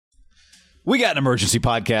We got an emergency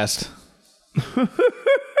podcast.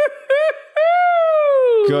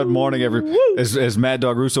 Good morning, everybody. As Mad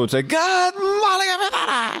Dog Russo would say, good morning,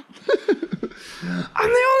 everybody. I'm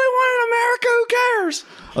the only one in America who cares.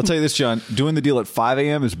 I'll tell you this, John. Doing the deal at 5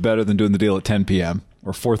 a.m. is better than doing the deal at 10 p.m.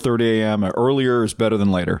 or 4:30 a.m. Earlier is better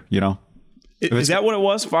than later, you know? Is that what it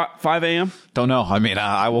was, 5 a.m.? Don't know. I mean,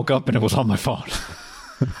 I woke up and it was on my phone.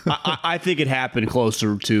 I think it happened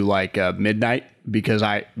closer to like midnight because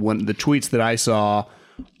when the tweets that I saw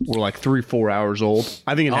were like 3-4 hours old.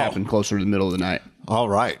 I think it happened closer to the middle of the night. All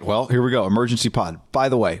right. Well, here we go. Emergency pod. By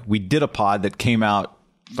the way, we did a pod that came out,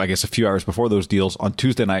 I guess, a few hours before those deals on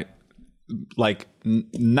Tuesday night. Like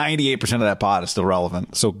 98% of that pod is still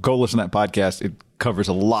relevant. So go listen to that podcast. It covers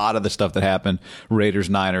a lot of the stuff that happened. Raiders,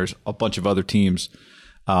 Niners, a bunch of other teams,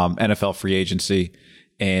 NFL free agency.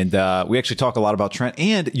 And we actually talk a lot about Trent.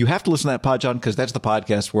 And you have to listen to that pod, John, because that's the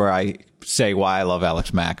podcast where I say why I love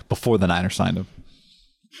Alex Mack before the Niners signed him.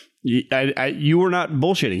 You were not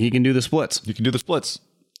bullshitting. He can do the splits. You can do the splits.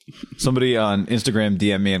 Somebody on Instagram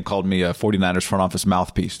DM'd me and called me a 49ers front office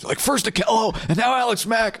mouthpiece. Like, first Akello, and now Alex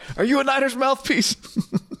Mack. Are you a Niners mouthpiece?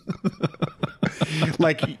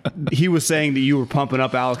 Like, he was saying that you were pumping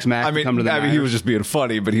up Alex Mack to come to the Niners. He was just being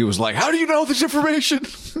funny, but he was like, how do you know this information?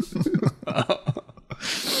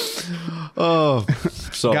 Oh,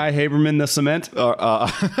 so Guy Haberman, the cement.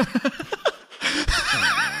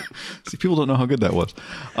 See, people don't know how good that was.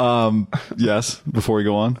 Yes, before we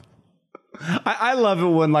go on. I love it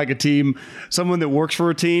when like a team, someone that works for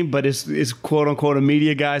a team, but is quote unquote a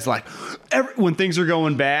media guy's like, when things are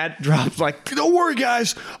going bad, drops like, don't worry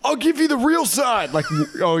guys, I'll give you the real side. Like,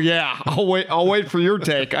 oh yeah, I'll wait for your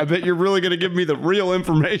take. I bet you're really going to give me the real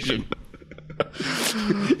information.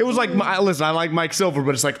 It was like, listen, I like Mike Silver,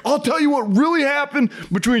 but it's like, I'll tell you what really happened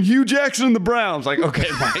between Hugh Jackson and the Browns. Like, okay,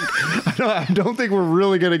 Mike, I don't think we're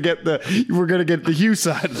really going to get the Hugh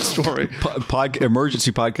side of the story.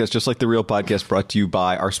 Emergency podcast, just like the real podcast, brought to you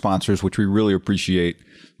by our sponsors, which we really appreciate.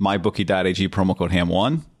 MyBookie.ag, promo code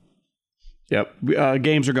HAM1. Yep.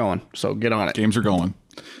 Games are going, so get on it. Games are going.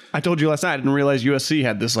 I told you last night, I didn't realize USC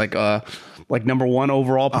had this like number one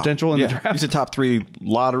overall potential in the draft. He's a top three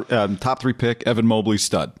pick, Evan Mobley,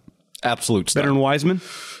 stud. Absolute stud. Better than Wiseman?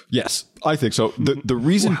 Yes, I think so. The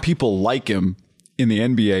reason people like him in the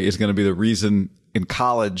NBA is going to be the reason in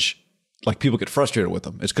college, like, people get frustrated with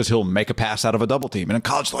him. It's because he'll make a pass out of a double team. And in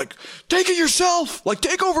college, like, take it yourself. Like,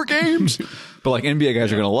 take over games. But like NBA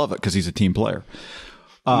guys are going to love it because he's a team player.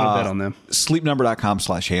 I'm going to bet on them.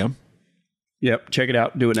 Sleepnumber.com/ham. Yep, check it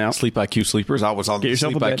out. Do it now. Sleep IQ sleepers. I was on Sleep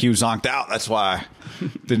IQ zonked out. That's why I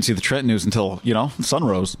didn't see the Trent news until, sun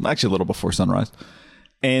rose. Actually, a little before sunrise.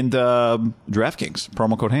 And DraftKings,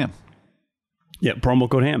 promo code HAM. Yeah, promo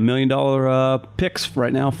code HAM. $1 million picks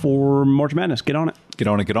right now for March Madness. Get on it. Get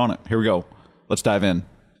on it. Here we go. Let's dive in.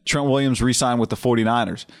 Trent Williams re-signed with the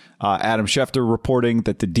 49ers. Adam Schefter reporting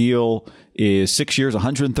that the deal is 6 years,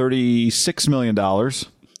 $136 million.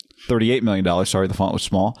 $38 million. Sorry, the font was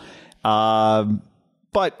small.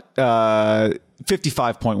 But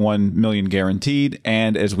 55.1 million guaranteed,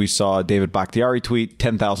 and as we saw David Bakhtiari tweet,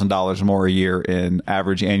 $10,000 more a year in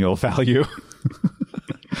average annual value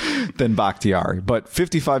than Bakhtiari, but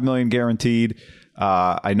 55 million guaranteed.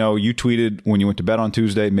 I know you tweeted when you went to bed on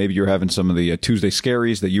Tuesday, maybe you're having some of the Tuesday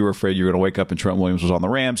scaries that you were afraid you were going to wake up and Trent Williams was on the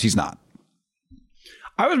Rams. He's not.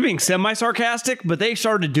 I was being semi-sarcastic, but they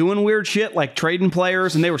started doing weird shit like trading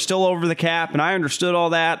players, and they were still over the cap, and I understood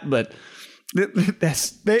all that, but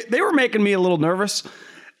they were making me a little nervous.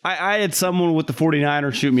 I had someone with the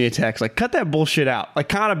 49ers shoot me a text, like, cut that bullshit out. Like,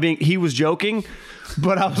 kind of being, he was joking,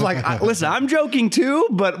 but I was like, listen, I'm joking too,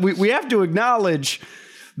 but we have to acknowledge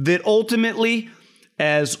that ultimately,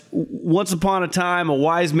 as once upon a time, a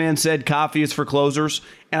wise man said, coffee is for closers.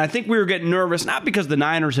 And I think we were getting nervous, not because the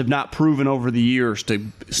Niners have not proven over the years to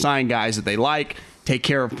sign guys that they like, take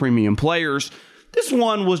care of premium players. This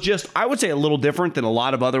one was just, I would say, a little different than a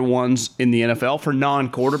lot of other ones in the NFL for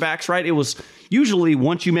non-quarterbacks, right? It was usually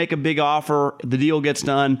once you make a big offer, the deal gets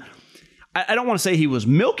done. I don't want to say he was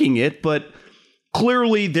milking it, but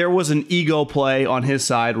clearly there was an ego play on his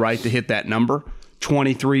side, right, to hit that number.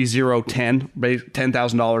 23,010,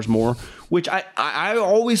 $10,000 more, which I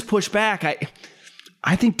always push back.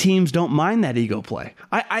 I think teams don't mind that ego play.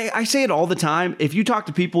 I say it all the time. If you talk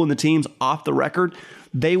to people in the teams off the record,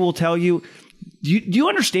 they will tell you, do you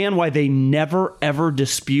understand why they never, ever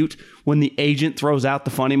dispute when the agent throws out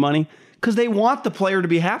the funny money? Because they want the player to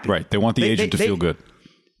be happy. Right. They want the agent to feel good.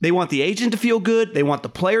 They want the agent to feel good. They want the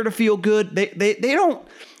player to feel good. They don't.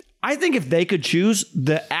 I think if they could choose,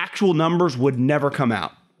 the actual numbers would never come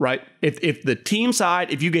out, right? If the team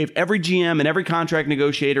side, if you gave every GM and every contract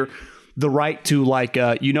negotiator the right to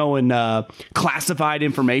in classified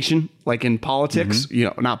information, like in politics,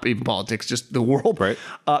 not even politics, just the world. Right.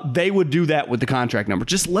 They would do that with the contract number.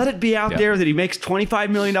 Just let it be out there that he makes $25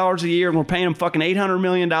 million a year and we're paying him fucking $800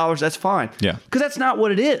 million. That's fine. Yeah. Because that's not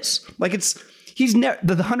what it is. Like he's the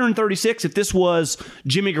 136. If this was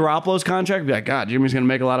Jimmy Garoppolo's contract, I'd be like, God, Jimmy's going to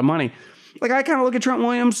make a lot of money. Like I kind of look at Trent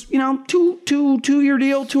Williams, 2-year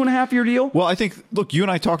deal, 2.5-year deal. Well, I think, look, you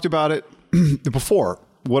and I talked about it before.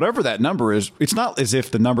 Whatever that number is, it's not as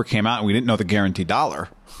if the number came out and we didn't know the guaranteed dollar.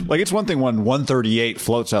 Like, it's one thing when 138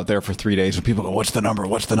 floats out there for 3 days and people go, what's the number?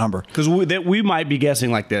 What's the number? Because we might be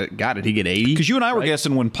guessing like God, did he get 80? Because you and I were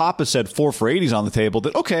guessing when Papa said 4 for 80s on the table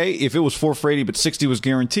that, okay, if it was 4 for 80 but 60 was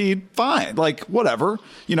guaranteed, fine. Like, whatever.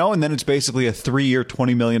 And then it's basically a 3-year,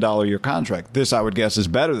 $20 million a year contract. This, I would guess, is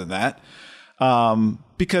better than that.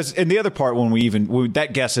 Because in the other part, when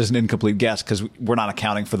that guess is an incomplete guess because we're not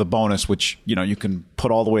accounting for the bonus, which, you can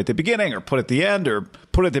put all the way at the beginning or put at the end or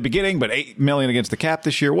put at the beginning, but $8 million against the cap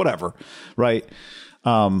this year, whatever. Right.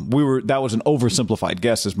 That was an oversimplified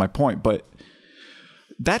guess is my point, but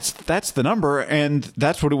that's the number and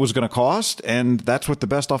that's what it was going to cost. And that's what the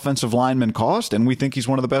best offensive lineman cost. And we think he's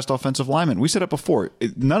one of the best offensive linemen. We said it before.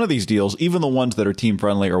 None of these deals, even the ones that are team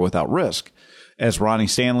friendly, are without risk. As Ronnie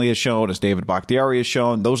Stanley has shown, as David Bakhtiari has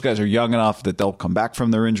shown, those guys are young enough that they'll come back from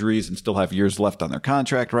their injuries and still have years left on their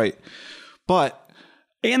contract, right?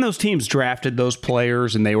 And those teams drafted those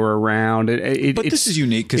players and they were around. But this is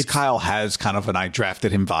unique because Kyle has kind of an I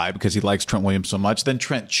drafted him vibe because he likes Trent Williams so much. Then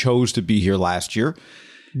Trent chose to be here last year.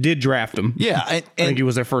 Did draft him. Yeah. I think he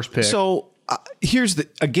was their first pick. So here's to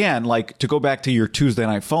go back to your Tuesday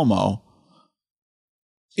night FOMO,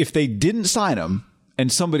 if they didn't sign him, and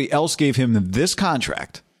somebody else gave him this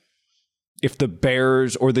contract, if the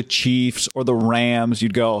Bears or the Chiefs or the Rams,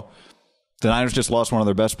 you'd go, the Niners just lost one of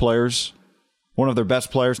their best players. Now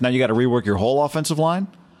you got to rework your whole offensive line,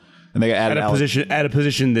 and they got at a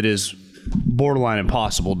position that is borderline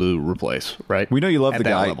impossible to replace. Right? We know you love the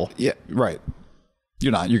guy. Level. Yeah, right.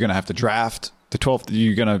 You're not. You're going to have to draft the 12th.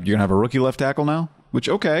 You're gonna have a rookie left tackle now. Which,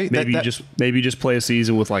 okay. Maybe you just play a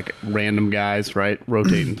season with like random guys, right?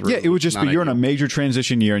 Rotating through. Yeah, it would just be you're in a major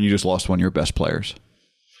transition year and you just lost one of your best players.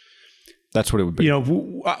 That's what it would be.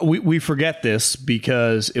 We forget this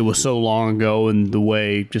because it was so long ago and the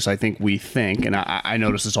way just I think we think. And I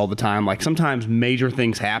notice this all the time. Like sometimes major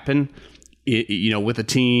things happen, with a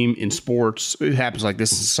team in sports. It happens like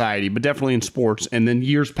this in society, but definitely in sports. And then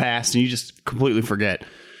years pass and you just completely forget.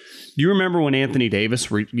 Do you remember when Anthony Davis,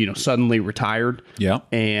 suddenly retired? Yeah.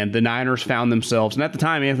 And the Niners found themselves, and at the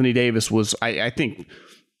time, Anthony Davis was, I think,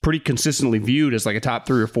 pretty consistently viewed as like a top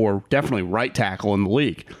 3 or 4, definitely right tackle in the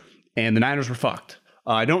league. And the Niners were fucked.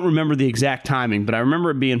 I don't remember the exact timing, but I remember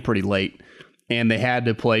it being pretty late. And they had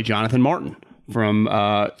to play Jonathan Martin from,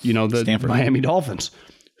 the Stanford. Miami Dolphins,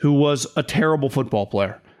 who was a terrible football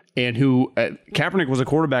player. And who Kaepernick was a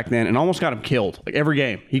quarterback then and almost got him killed like every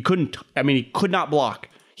game. He could not block.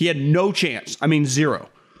 He had no chance. Zero.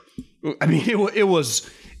 It was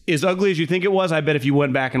as ugly as you think it was. I bet if you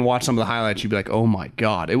went back and watched some of the highlights, you'd be like, oh my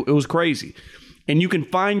God, it was crazy. And you can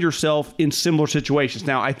find yourself in similar situations.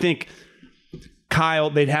 Now, I think Kyle,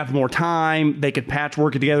 they'd have more time. They could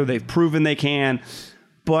patchwork it together. They've proven they can.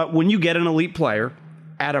 But when you get an elite player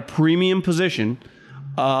at a premium position,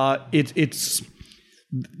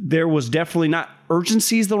 there was definitely not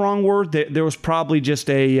urgency is the wrong word. There was probably just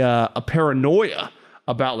a paranoia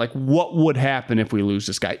about like what would happen if we lose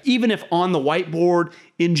this guy. Even if on the whiteboard,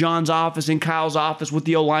 in John's office, in Kyle's office, with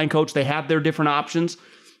the O-line coach, they have their different options.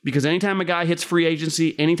 Because anytime a guy hits free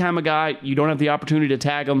agency, anytime a guy, you don't have the opportunity to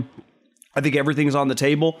tag him, I think everything's on the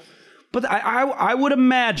table. But I would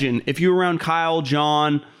imagine if you're around Kyle,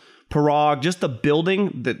 John, Parag, just the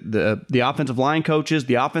building, the offensive line coaches,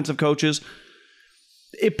 the offensive coaches,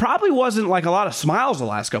 it probably wasn't like a lot of smiles the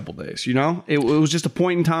last couple of days, It was just a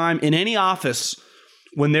point in time in any office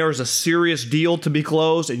when there is a serious deal to be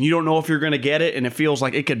closed and you don't know if you're going to get it and it feels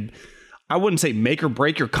like it could, I wouldn't say make or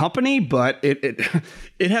break your company, but it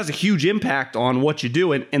has a huge impact on what you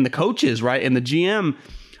do. And the coaches, right? And the GM,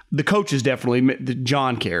 the coaches definitely,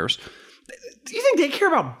 John cares. Do you think they care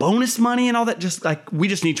about bonus money and all that? Just like, we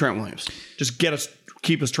just need Trent Williams. Just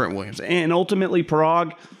keep us Trent Williams. And ultimately,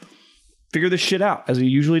 Parag figure this shit out as he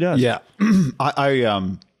usually does. Yeah.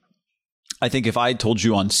 I think if I told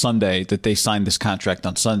you on Sunday that they signed this contract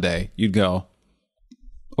on Sunday, you'd go,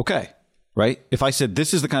 okay, right? If I said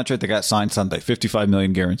this is the contract that got signed Sunday, $55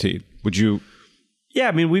 million guaranteed, would you? Yeah,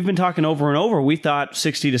 we've been talking over and over. We thought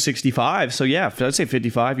 60 to 65. So yeah, I'd say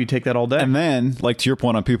 55. You take that all day. And then, like to your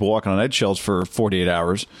point on people walking on eggshells for 48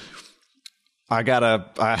 hours, I've got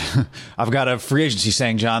a free agency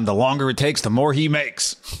saying, John, the longer it takes, the more he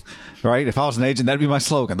makes. Right? If I was an agent, that'd be my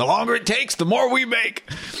slogan. The longer it takes, the more we make.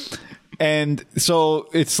 And so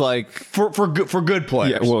it's like for good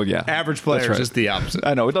players. Yeah, well, yeah. Average players Right. is the opposite.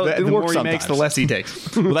 I know. The works more he sometimes. makes, the less he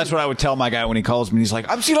takes. Well, that's what I would tell my guy when he calls me. He's like,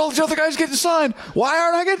 "I'm seeing all these other guys getting signed. Why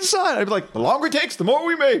aren't I getting signed?" I'd be like, "The longer it takes, the more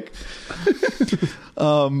we make."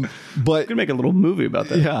 But Could make a little movie about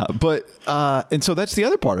that. yeah, but and so that's the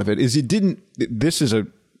other part of it is it didn't. This is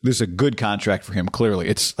a good contract for him. Clearly,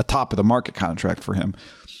 it's a top of the market contract for him.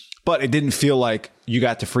 But it didn't feel like you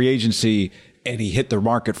got to free agency and he hit the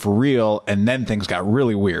market for real, and then things got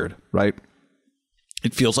really weird, right?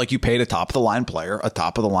 It feels like you paid a top of the line player a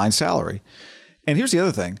top of the line salary. And here's the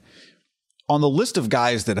other thing. On the list of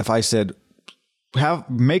guys that if I said,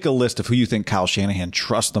 make a list of who you think Kyle Shanahan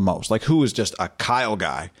trusts the most, like who is just a Kyle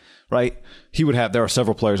guy, right? He would have, there are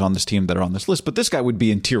several players on this team that are on this list, but this guy would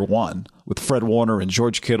be in tier 1 with Fred Warner and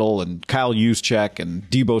George Kittle and Kyle Juszczyk and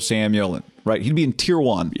Deebo Samuel, and right? He'd be in tier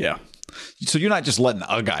 1. Yeah. So you're not just letting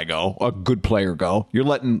a guy go, a good player go. You're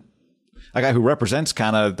letting a guy who represents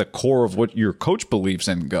kind of the core of what your coach believes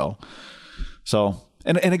in go. So,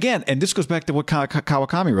 and again, and this goes back to what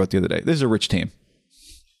Kawakami wrote the other day. This is a rich team.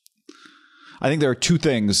 I think there are two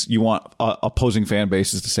things you want opposing fan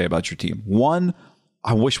bases to say about your team. One,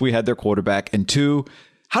 I wish we had their quarterback. And two,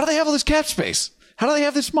 how do they have all this cap space? How do they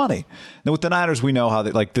have this money? Now with the Niners, we know how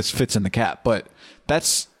this fits in the cap, but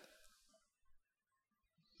that's...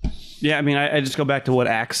 Yeah, I mean, I just go back to what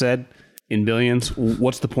Axe said in Billions.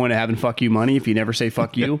 What's the point of having fuck you money if you never say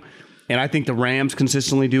fuck you? And I think the Rams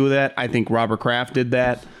consistently do that. I think Robert Kraft did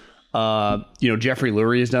that. Jeffrey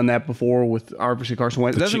Lurie has done that before with obviously Carson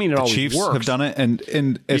Wentz. It doesn't mean it always Chiefs works. have done it,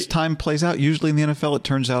 and as time plays out, usually in the NFL, it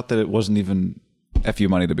turns out that it wasn't even FU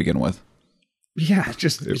money to begin with. Yeah, it's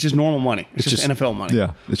just normal money. It's just NFL money.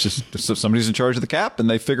 Yeah, it's just somebody's in charge of the cap, and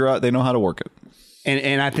they know how to work it.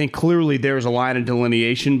 And I think clearly there's a line of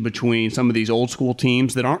delineation between some of these old school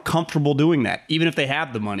teams that aren't comfortable doing that, even if they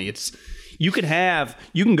have the money. You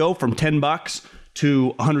can go from $10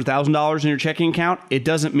 to $100,000 in your checking account. It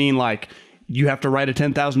doesn't mean like you have to write a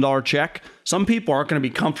 $10,000 check. Some people aren't going to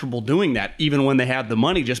be comfortable doing that, even when they have the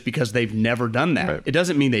money, just because they've never done that. Right. It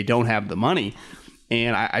doesn't mean they don't have the money.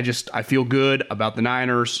 And I feel good about the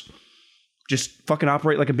Niners. Just fucking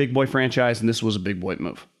operate like a big boy franchise, and this was a big boy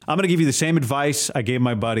move. I'm going to give you the same advice I gave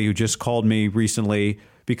my buddy who just called me recently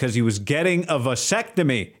because he was getting a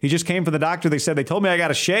vasectomy. He just came from the doctor. They told me I got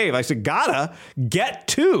to shave. I said, gotta get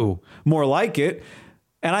two, more like it.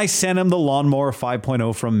 And I sent him the Lawnmower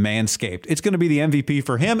 5.0 from Manscaped. It's going to be the MVP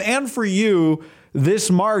for him and for you this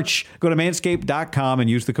March. Go to manscaped.com and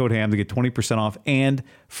use the code HAM to get 20% off and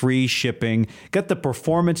free shipping. Get the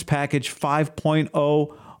Performance Package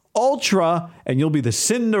 5.0 Ultra, and you'll be the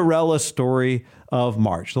Cinderella story of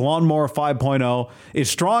March. The Lawnmower 5.0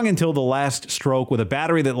 is strong until the last stroke with a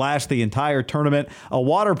battery that lasts the entire tournament, a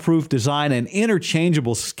waterproof design, and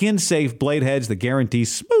interchangeable skin-safe blade heads that guarantee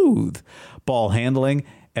smooth ball handling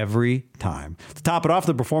every time. To top it off,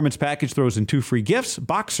 the Performance Package throws in 2 free gifts,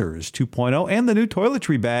 Boxers 2.0, and the new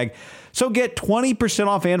toiletry bag. So get 20%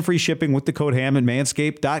 off and free shipping with the code HAM at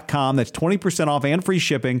manscaped.com. That's 20% off and free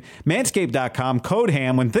shipping. Manscaped.com, code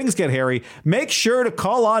HAM. When things get hairy, make sure to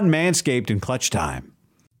call on Manscaped in clutch time.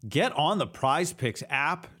 Get on the Prize Picks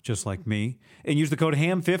app, just like me, and use the code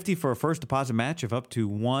HAM50 for a first deposit match of up to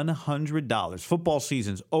 $100. Football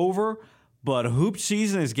season's over, but hoop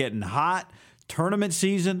season is getting hot. Tournament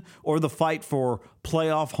season or the fight for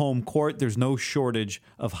playoff home court, there's no shortage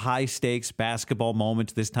of high-stakes basketball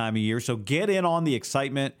moments this time of year. So get in on the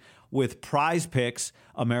excitement with Prize Picks,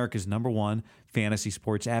 America's #1 fantasy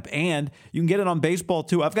sports app. And you can get it on baseball,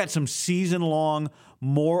 too. I've got some season-long,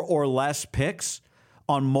 more or less picks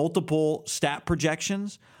on multiple stat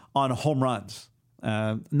projections on home runs.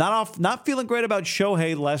 Not feeling great about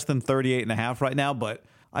Shohei less than 38.5 right now, but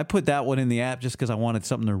I put that one in the app just because I wanted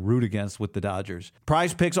something to root against with the Dodgers.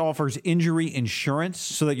 Prize Picks offers injury insurance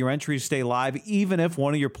so that your entries stay live even if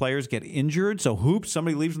one of your players get injured. So hoops,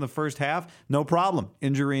 somebody leaves in the first half, no problem,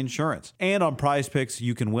 injury insurance. And on Prize Picks,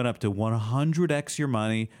 you can win up to 100x your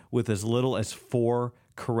money with as little as 4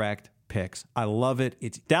 correct picks. I love it.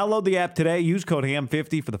 Download the app today. Use code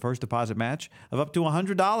HAM50 for the first deposit match of up to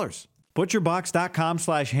 $100.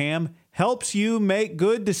 Butcherbox.com/ham helps you make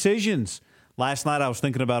good decisions. Last night I was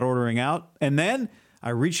thinking about ordering out, and then I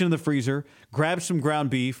reached into the freezer, grabbed some ground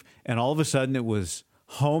beef, and all of a sudden it was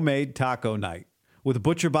homemade taco night. With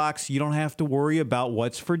ButcherBox, you don't have to worry about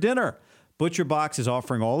what's for dinner. ButcherBox is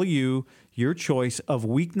offering all of you your choice of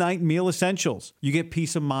weeknight meal essentials. You get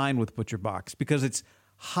peace of mind with ButcherBox because it's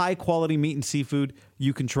high-quality meat and seafood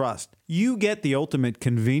you can trust. You get the ultimate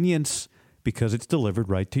convenience because it's delivered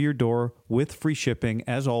right to your door with free shipping,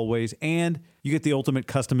 as always, and you get the ultimate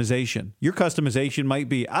customization. Your customization might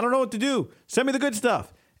be, I don't know what to do. Send me the good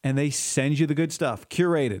stuff. And they send you the good stuff,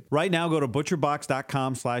 curated. Right now, go to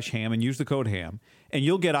butcherbox.com/ham and use the code HAM, and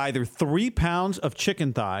you'll get either 3 pounds of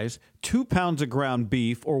chicken thighs, 2 pounds of ground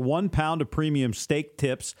beef, or 1 pound of premium steak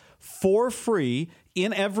tips for free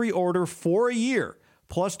in every order for a year.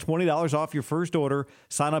 Plus $20 off your first order.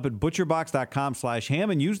 Sign up at butcherbox.com/ham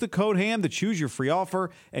and use the code HAM to choose your free offer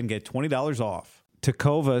and get $20 off.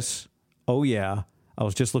 Tecovas, oh yeah. I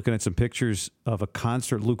was just looking at some pictures of a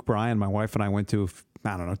concert Luke Bryan, my wife and I went to,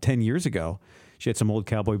 10 years ago. She had some old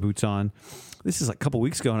cowboy boots on. This is like a couple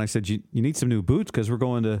weeks ago, and I said, you need some new boots because we're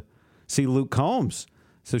going to see Luke Combs.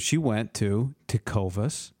 So she went to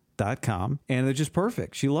tecovas.com, and they're just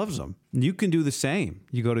perfect. She loves them. You can do the same.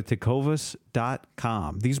 You go to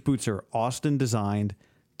tecovas.com. These boots are Austin designed,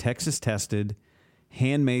 Texas tested,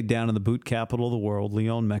 handmade down in the boot capital of the world,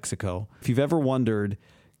 Leon, Mexico. If you've ever wondered,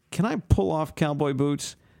 can I pull off cowboy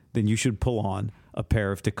boots? Then you should pull on a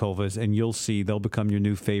pair of Tecovas, and you'll see they'll become your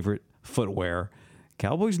new favorite footwear.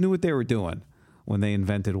 Cowboys knew what they were doing when they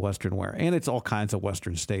invented Western wear, and it's all kinds of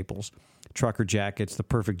Western staples. Trucker jackets, the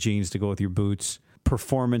perfect jeans to go with your boots,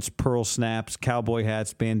 performance pearl snaps, cowboy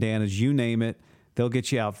hats, bandanas, you name it, they'll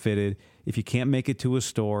get you outfitted. If you can't make it to a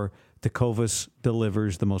store, Tecovas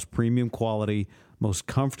delivers the most premium quality, most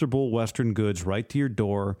comfortable Western goods right to your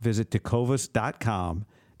door. Visit tecovas.com.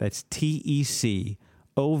 That's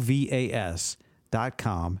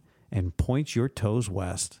TECOVAS.com and point your toes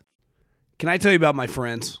west. Can I tell you about my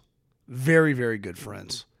friends? Very, very good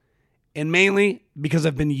friends. And mainly because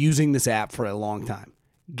I've been using this app for a long time.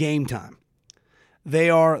 Game Time. They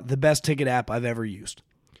are the best ticket app I've ever used.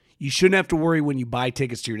 You shouldn't have to worry when you buy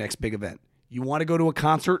tickets to your next big event. You want to go to a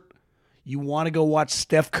concert? You want to go watch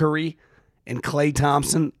Steph Curry and Klay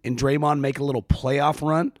Thompson and Draymond make a little playoff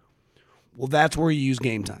run? Well, that's where you use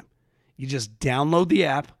Game Time. You just download the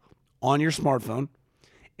app on your smartphone,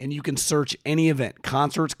 and you can search any event,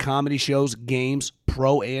 concerts, comedy shows, games,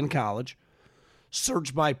 pro and college.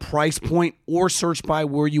 Search by price point or search by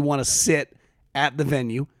where you want to sit at the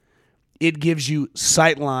venue. It gives you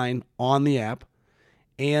sightline on the app,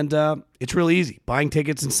 and it's really easy. Buying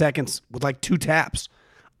tickets in seconds with like 2 taps.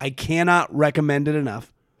 I cannot recommend it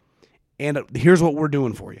enough. And here's what we're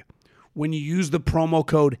doing for you. When you use the promo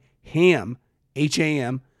code HAM,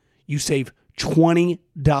 H-A-M, you save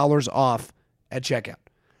 $20 off at checkout.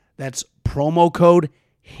 That's promo code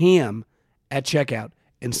HAM at checkout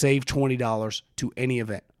and save $20 to any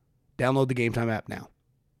event. Download the Game Time app now.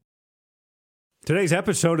 Today's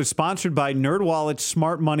episode is sponsored by NerdWallet's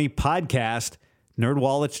Smart Money Podcast.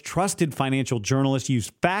 NerdWallet's trusted financial journalists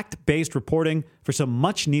use fact-based reporting for some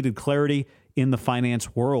much-needed clarity in the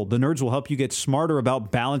finance world. The nerds will help you get smarter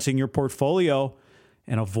about balancing your portfolio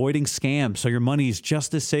and avoiding scams so your money is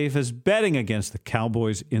just as safe as betting against the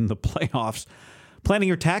Cowboys in the playoffs. Planning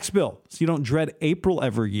your tax bill so you don't dread April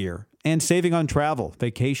every year. And saving on travel.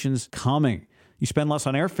 Vacations coming. You spend less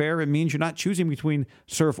on airfare. It means you're not choosing between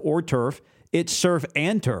surf or turf. It's surf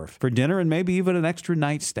and turf for dinner and maybe even an extra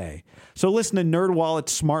night stay. So listen to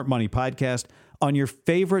NerdWallet's Smart Money Podcast on your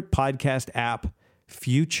favorite podcast app.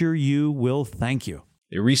 Future you will thank you.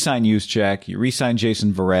 They re-sign Juszczyk. You re-sign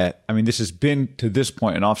Jason Verrett. I mean, this has been, to this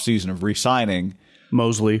point, an offseason of re-signing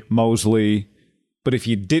Mosley. But if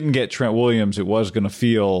you didn't get Trent Williams, it was going to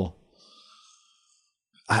feel...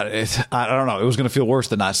 I don't know. It was going to feel worse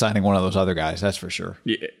than not signing one of those other guys. That's for sure.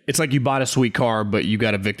 Yeah, it's like you bought a sweet car, but you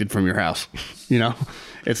got evicted from your house. You know,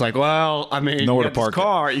 it's like, well, I mean, nowhere you to park.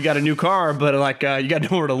 You got a new car, but like you got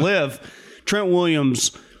nowhere to live. Trent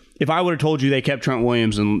Williams. If I would have told you they kept Trent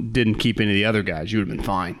Williams and didn't keep any of the other guys, you would have been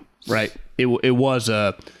fine, right? It was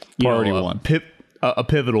a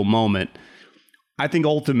pivotal moment. I think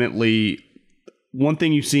ultimately, one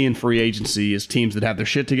thing you see in free agency is teams that have their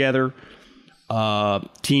shit together.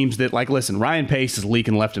 Teams that, like, listen, Ryan Pace is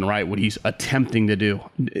leaking left and right what he's attempting to do.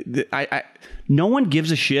 No one gives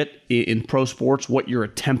a shit in pro sports what you're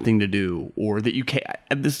attempting to do or that you can't.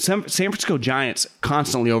 The San Francisco Giants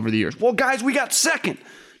constantly over the years. Well, guys, we got second.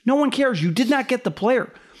 No one cares. You did not get the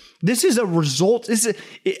player. This is a result.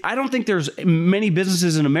 I don't think there's many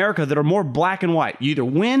businesses in America that are more black and white. You either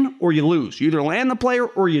win or you lose. You either land the player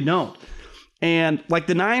or you don't. And like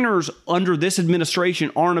the Niners under this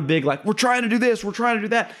administration aren't a big, like, we're trying to do this, we're trying to do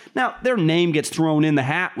that. Now, their name gets thrown in the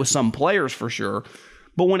hat with some players for sure.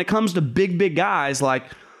 But when it comes to big guys, like,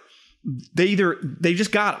 they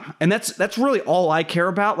just got him. And that's really all I care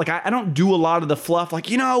about. Like, I don't do a lot of the fluff. Like,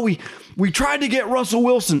 we tried to get Russell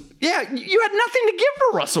Wilson. Yeah, you had nothing to give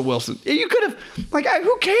for Russell Wilson. You could have, like,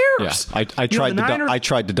 who cares? Yeah, I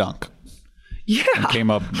tried to dunk. Yeah. And came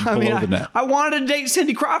up below the net. I wanted to date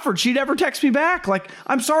Cindy Crawford. She never texted me back. Like,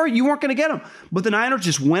 I'm sorry, you weren't going to get him. But the Niners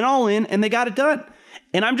just went all in and they got it done.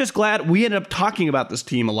 And I'm just glad we ended up talking about this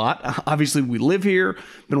team a lot. Obviously, we live here,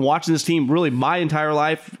 been watching this team really my entire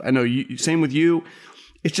life. I know you, same with you.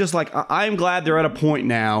 It's just like, I'm glad they're at a point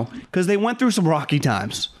now because they went through some rocky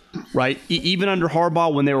times, right? Even under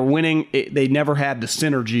Harbaugh, when they were winning, they never had the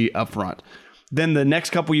synergy up front. Then the next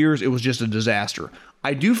couple years, it was just a disaster.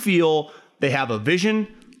 I do feel they have a vision,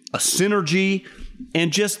 a synergy,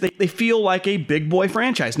 and just they feel like a big boy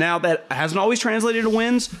franchise. Now, that hasn't always translated to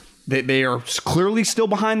wins. They are clearly still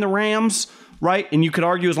behind the Rams, right? And you could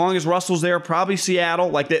argue as long as Russell's there, probably Seattle.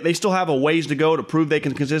 Like they still have a ways to go to prove they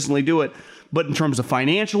can consistently do it. But in terms of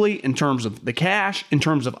financially, in terms of the cash, in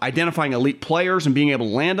terms of identifying elite players and being able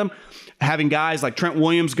to land them, having guys like Trent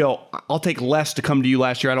Williams go, I'll take less to come to you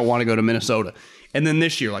last year. I don't want to go to Minnesota. And then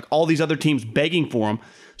this year, like all these other teams begging for him,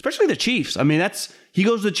 especially the Chiefs. I mean, he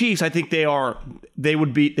goes to the Chiefs. I think they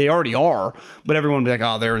already are, but everyone would be like,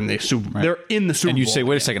 oh, they're in the Super Bowl. They're in the Super Bowl. And you say,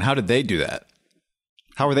 wait a second, how did they do that?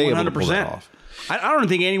 How are they 100%. Able to pull that off? I don't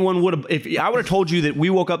think anyone would have. If I would have told you that we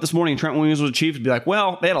woke up this morning and Trent Williams was the Chiefs, would be like,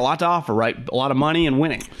 well, they had a lot to offer, right? A lot of money and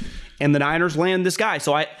winning. And the Niners land this guy.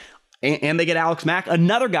 And they get Alex Mack,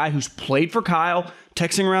 another guy who's played for Kyle,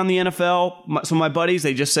 texting around the NFL. Some of my buddies,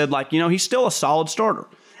 they just said, like, he's still a solid starter.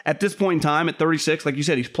 At this point in time, at 36, like you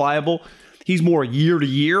said, he's pliable. He's more year to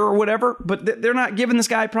year or whatever, but they're not giving this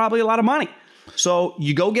guy probably a lot of money. So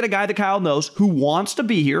you go get a guy that Kyle knows who wants to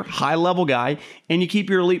be here, high-level guy, and you keep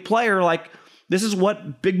your elite player. Like, this is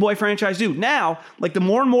what big boy franchise do. Now, like, the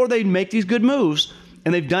more and more they make these good moves,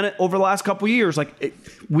 and they've done it over the last couple of years, like,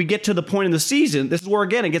 we get to the point in the season, this is where,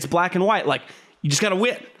 again, it gets black and white. Like, you just got to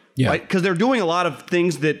win, right? Because they're doing a lot of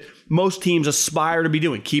things that most teams aspire to be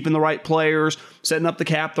doing, keeping the right players, setting up the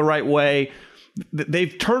cap the right way.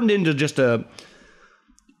 They've turned into just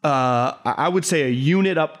I would say a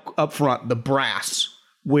unit up front, the brass,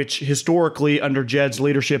 which historically under Jed's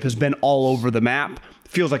leadership has been all over the map.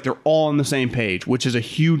 Feels like they're all on the same page, which is a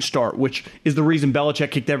huge start, which is the reason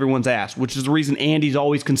Belichick kicked everyone's ass, which is the reason Andy's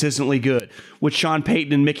always consistently good, which Sean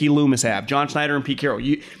Payton and Mickey Loomis have, John Schneider and Pete Carroll.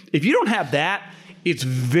 If you don't have that,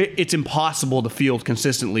 it's impossible to field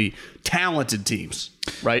consistently talented teams,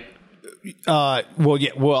 right?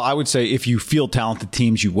 Well, I would say if you field talented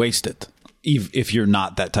teams, you waste it. If you're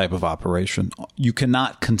not that type of operation, you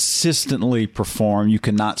cannot consistently perform. You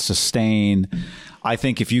cannot sustain. I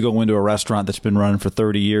think if you go into a restaurant that's been running for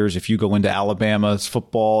 30 years, if you go into Alabama's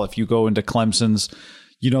football, if you go into Clemson's,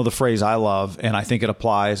 you know the phrase I love, and I think it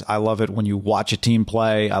applies. I love it when you watch a team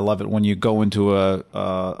play. I love it when you go into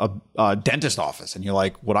a dentist office and you're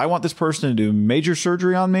like, would I want this person to do major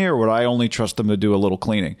surgery on me, or would I only trust them to do a little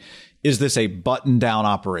cleaning? Is this a button-down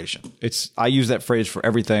operation? I use that phrase for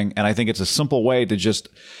everything, and I think it's a simple way to just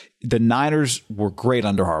 – the Niners were great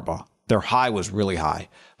under Harbaugh. Their high was really high.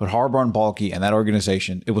 But Harbaugh and Balky and that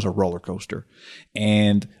organization, it was a roller coaster.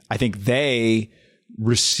 And I think they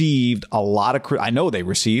received a lot of – I know they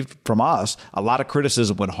received from us a lot of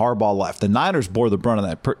criticism when Harbaugh left. The Niners bore the brunt of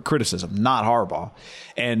that criticism, not Harbaugh.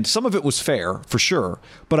 And some of it was fair, for sure.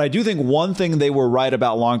 But I do think one thing they were right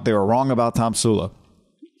about they were wrong about Tom Sula.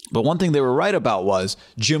 But one thing they were right about was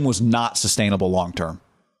Jim was not sustainable long term.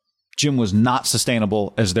 Jim was not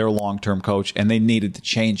sustainable as their long-term coach, and they needed to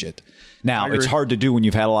change it. Now, it's hard to do when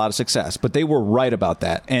you've had a lot of success, but they were right about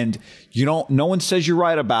that. And no one says you're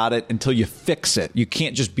right about it until you fix it. You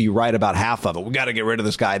can't just be right about half of it. We got to get rid of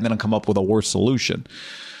this guy and then come up with a worse solution.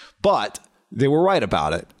 But they were right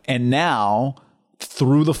about it. And now,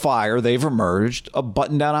 through the fire, they've emerged a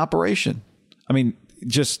button-down operation. I mean,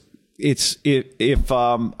 just...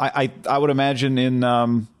 I would imagine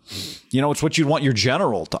it's what you'd want your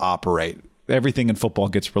general to operate. Everything in football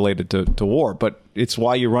gets related to war, but it's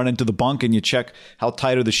why you run into the bunk and you check how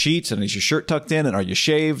tight are the sheets and is your shirt tucked in and are you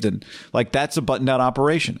shaved, and like that's a button down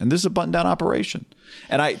operation. And this is a button down operation.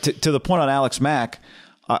 And to the point on Alex Mack,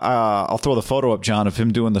 I'll throw the photo up, John, of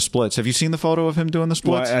him doing the splits. Have you seen the photo of him doing the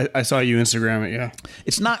splits? Well, I saw you Instagram it. Yeah,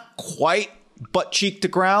 it's not quite butt cheek to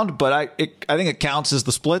ground, but I think it counts as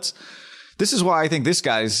the splits. This is why I think this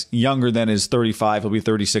guy's younger than his 35. He'll be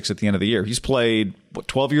 36 at the end of the year. He's played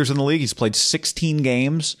 12 years in the league. He's played 16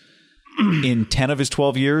 games in 10 of his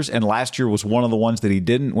 12 years, and last year was one of the ones that he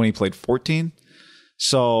didn't when he played 14.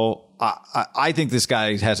 So I think this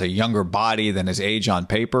guy has a younger body than his age on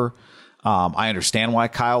paper. I understand why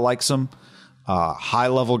Kyle likes him. high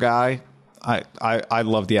level guy. I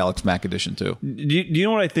love the Alex Mack addition too. Do you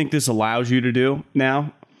know what I think this allows you to do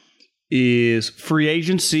now? Is free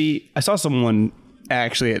agency. I saw someone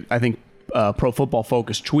actually, I think Pro Football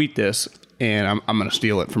Focus tweet this, and I'm going to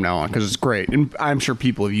steal it from now on because it's great. And I'm sure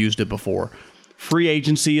people have used it before. Free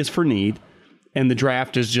agency is for need, and the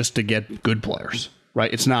draft is just to get good players,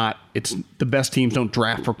 right? It's the best teams don't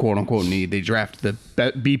draft for quote unquote need. They draft the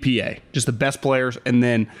BPA, just the best players. And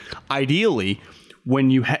then ideally, when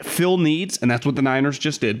you fill needs, and that's what the Niners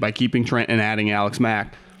just did by keeping Trent and adding Alex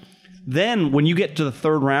Mack. Then when you get to the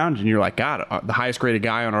third round and you're like, God, the highest graded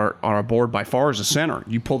guy on our board by far is a center,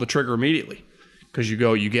 you pull the trigger immediately because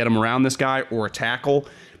you get him around this guy or a tackle,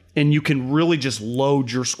 and you can really just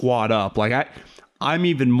load your squad up. Like I'm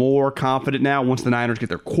even more confident now once the Niners get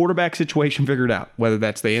their quarterback situation figured out, whether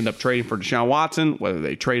that's they end up trading for Deshaun Watson, whether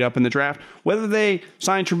they trade up in the draft, whether they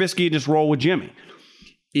sign Trubisky and just roll with Jimmy,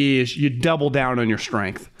 is you double down on your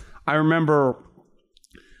strength. I remember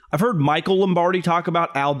I've heard Michael Lombardi talk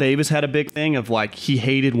about Al Davis had a big thing of like he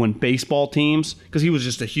hated when baseball teams, because he was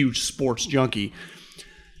just a huge sports junkie,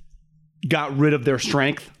 got rid of their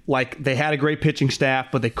strength. Like they had a great pitching staff,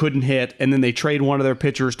 but they couldn't hit, and then they trade one of their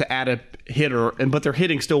pitchers to add a hitter, but their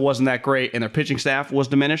hitting still wasn't that great, and their pitching staff was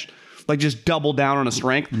diminished. Like just double down on a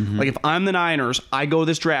strength. Mm-hmm. Like if I'm the Niners, I go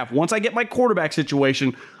this draft. Once I get my quarterback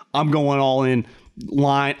situation, I'm going all in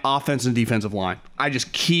line, offense and defensive line. I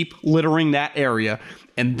just keep littering that area.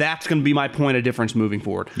 And that's going to be my point of difference moving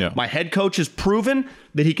forward. Yeah. My head coach has proven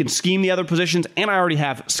that he can scheme the other positions, and I already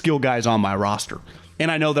have skill guys on my roster.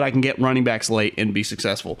 And I know that I can get running backs late and be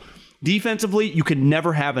successful. Defensively, you could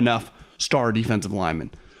never have enough star defensive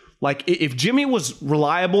linemen. Like, if Jimmy was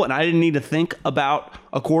reliable and I didn't need to think about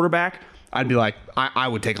a quarterback, I'd be like, I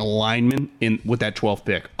would take a lineman with that 12th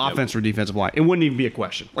pick, offense or defensive line. It wouldn't even be a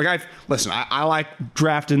question. Like, I like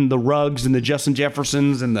drafting the Ruggs and the Justin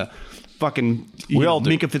Jeffersons and the fucking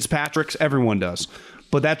Minka Fitzpatrick's. Everyone does,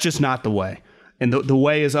 but that's just not the way. And the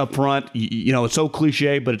way is up front. It's so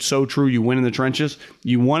cliche, but it's so true. You win in the trenches.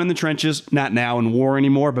 You won in the trenches, not now in war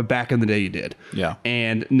anymore, but back in the day you did. Yeah.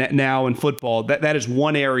 And now in football, that is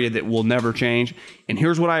one area that will never change. And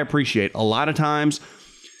here's what I appreciate. A lot of times,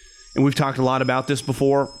 and we've talked a lot about this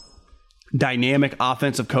before, dynamic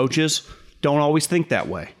offensive coaches don't always think that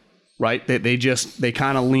way, right? They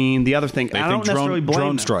kind of lean. The other thing, I don't necessarily blame drone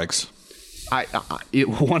them. Strikes.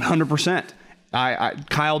 100%.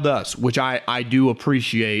 Kyle does, which I do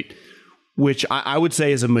appreciate, which I would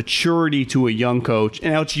say is a maturity to a young coach.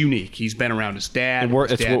 And now it's unique. He's been around his dad.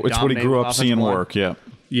 It's what he grew up seeing work. Yeah.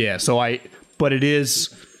 Yeah. But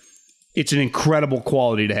it's an incredible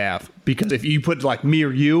quality to have, because if you put like me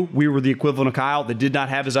or you, we were the equivalent of Kyle that did not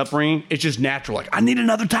have his upbringing. It's just natural. Like, I need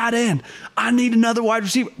another tight end. I need another wide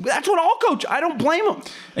receiver. That's what all coach. I don't blame them.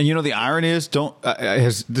 And the irony is,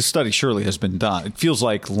 this study surely has been done. It feels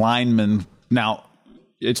like linemen now.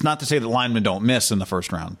 It's not to say that linemen don't miss in the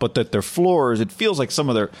first round, but that their floors. It feels like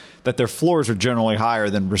their floors are generally higher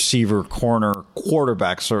than receiver, corner,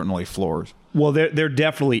 quarterback. Certainly floors. Well, they're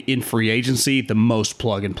definitely in free agency the most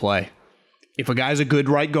plug and play. If a guy's a good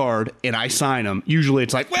right guard and I sign him, usually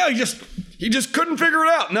it's like, well, he just couldn't figure it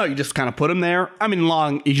out. No, you just kind of put him there. I mean,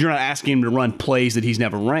 you're not asking him to run plays that he's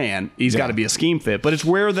never ran. He's got to be a scheme fit. But it's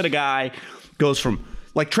rare that a guy goes from,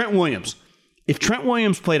 like Trent Williams. If Trent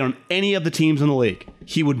Williams played on any of the teams in the league,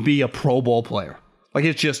 he would be a Pro Bowl player. Like,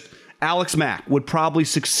 it's just, Alex Mack would probably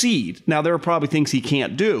succeed. Now, there are probably things he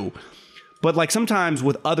can't do. But like sometimes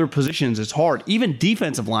with other positions, it's hard. Even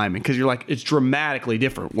defensive linemen, because you're like, it's dramatically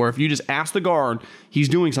different. Where if you just ask the guard, he's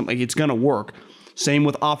doing something, it's going to work. Same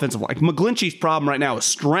with offensive. Like McGlinchey's problem right now is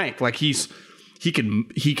strength. Like he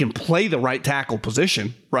can play the right tackle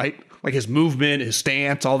position, right? Like his movement, his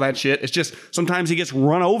stance, all that shit. It's just sometimes he gets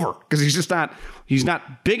run over because he's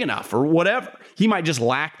not big enough or whatever. He might just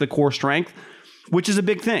lack the core strength, which is a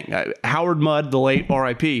big thing. Howard Mudd, the late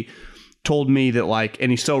RIP, told me that and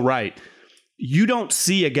he's so right. You don't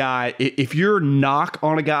see a guy, if your knock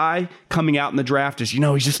on a guy coming out in the draft is,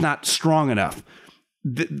 he's just not strong enough.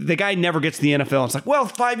 The guy never gets to the NFL. It's like, well,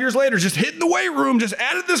 5 years later, just hit in the weight room, just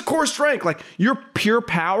added this core strength. Like your pure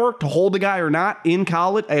power to hold the guy or not in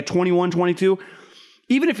college at 21, 22,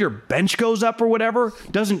 even if your bench goes up or whatever,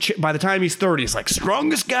 by the time he's 30, it's like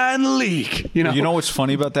strongest guy in the league. You know what's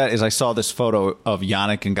funny about that is I saw this photo of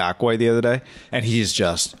Yannick Ngakoue the other day, and he's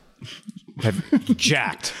just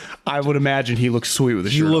jacked. I would imagine he looks sweet with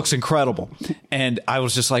his shirt. He looks incredible. And I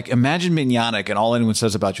was just like, imagine being Yannick and all anyone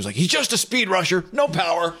says about you is like, he's just a speed rusher, no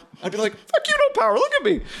power. I'd be like, fuck you, no power. Look at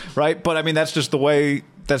me. Right? But I mean, that's just the way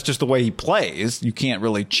he plays. You can't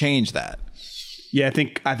really change that. Yeah,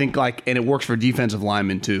 I think like, and it works for defensive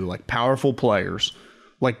linemen too, like powerful players,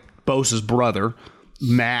 like Bosa's brother,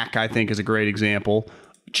 Mac, I think is a great example.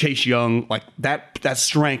 Chase Young, like that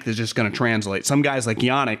strength is just going to translate. Some guys like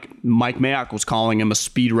Yannick, Mike Mayock was calling him a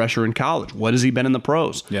speed rusher in college. What has he been in the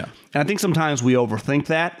pros? Yeah. And I think sometimes we overthink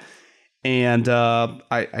that. And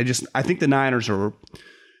I think the Niners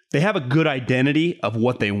they have a good identity of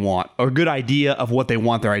what they want, or a good idea of what they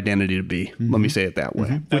want their identity to be. Let me say it that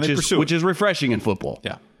way, which is refreshing in football.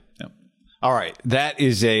 Yeah. All right.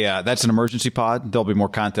 That's an emergency pod. There'll be more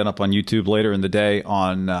content up on YouTube later in the day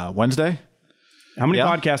on Wednesday. How many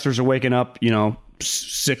podcasters are waking up,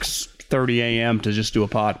 6:30 a.m. to just do a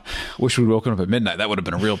pod? Wish we'd woken up at midnight. That would have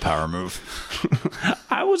been a real power move.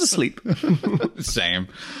 I was asleep. Same.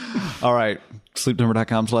 All right.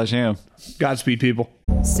 Sleepnumber.com/ham. Godspeed, people.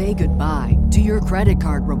 Say goodbye to your credit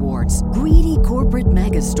card rewards. Greedy corporate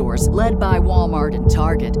mega stores, led by Walmart and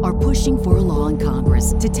Target, are pushing for a law in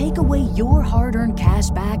Congress to take away your hard-earned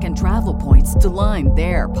cash back and travel points to line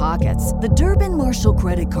their pockets. The Durbin-Marshall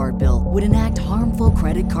credit card bill would enact harmful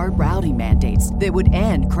credit card routing mandates that would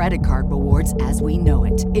end credit card rewards as we know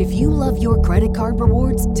it. If you love your credit card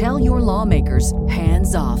rewards, tell your lawmakers,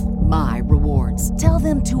 hands off my rewards. Tell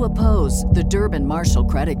them to oppose the Durbin-Marshall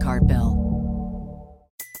credit card bill.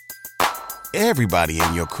 Everybody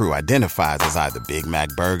in your crew identifies as either Big Mac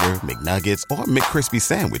Burger, McNuggets, or McCrispy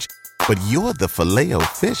Sandwich. But you're the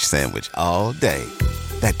Filet-O-Fish Sandwich all day.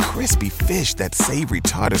 That crispy fish, that savory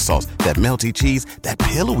tartar sauce, that melty cheese, that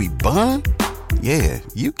pillowy bun. Yeah,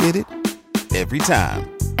 you get it. Every time.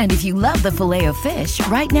 And if you love the Filet-O-Fish,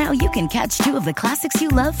 right now you can catch two of the classics you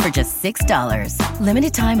love for just $6.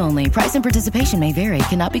 Limited time only. Price and participation may vary.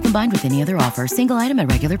 Cannot be combined with any other offer. Single item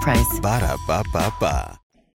at regular price. Ba-da-ba-ba-ba.